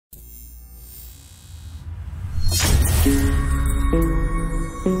Top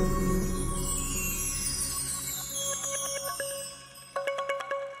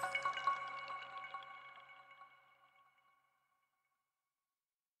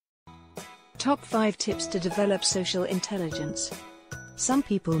 5 tips to develop social intelligence. Some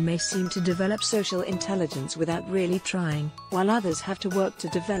people may seem to develop social intelligence without really trying, while others have to work to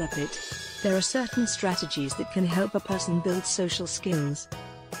develop it. There are certain strategies that can help a person build social skills.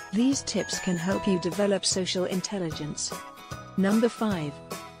 These tips can help you develop social intelligence. Number 5.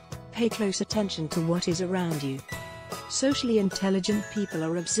 Pay close attention to what is around you. Socially intelligent people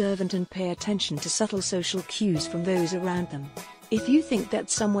are observant and pay attention to subtle social cues from those around them. If you think that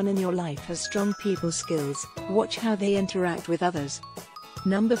someone in your life has strong people skills, watch how they interact with others.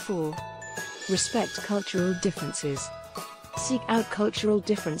 Number 4. Respect cultural differences. Seek out cultural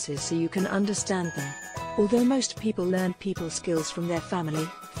differences so you can understand them. Although most people learn people skills from their family,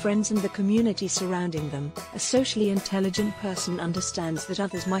 friends and the community surrounding them, a socially intelligent person understands that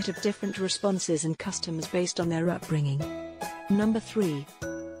others might have different responses and customs based on their upbringing. Number 3.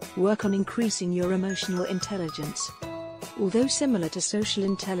 Work on increasing your emotional intelligence. Although similar to social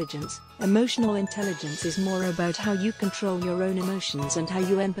intelligence, emotional intelligence is more about how you control your own emotions and how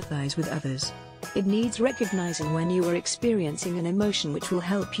you empathize with others. It needs recognizing when you are experiencing an emotion, which will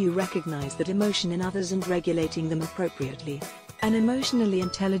help you recognize that emotion in others and regulating them appropriately. An emotionally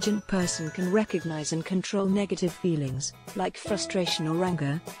intelligent person can recognize and control negative feelings, like frustration or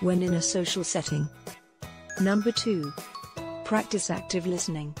anger, when in a social setting. Number 2. Practice active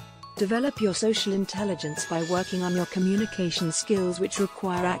listening. Develop your social intelligence by working on your communication skills, which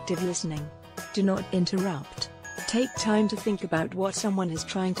require active listening. Do not interrupt. Take time to think about what someone is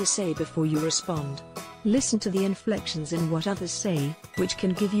trying to say before you respond. Listen to the inflections in what others say, which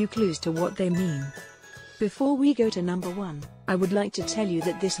can give you clues to what they mean. Before we go to number 1, I would like to tell you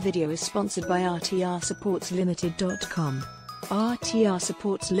that this video is sponsored by rtrsupportslimited.com. RTR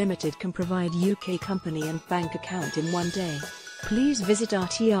Supports Limited can provide UK company and bank account in one day. Please visit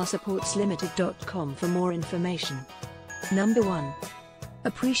rtrsupportslimited.com for more information. Number 1.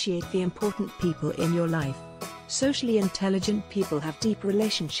 Appreciate the important people in your life. Socially intelligent people have deep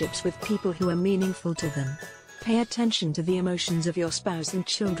relationships with people who are meaningful to them. Pay attention to the emotions of your spouse and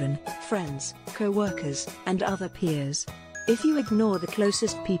children, friends, co-workers, and other peers. If you ignore the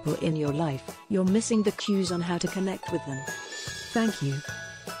closest people in your life, you're missing the cues on how to connect with them. Thank you.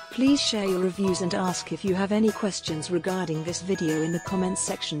 Please share your reviews and ask if you have any questions regarding this video in the comments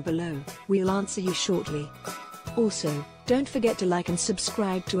section below. We'll answer you shortly. Also, don't forget to like and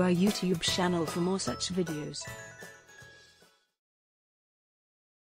subscribe to our YouTube channel for more such videos.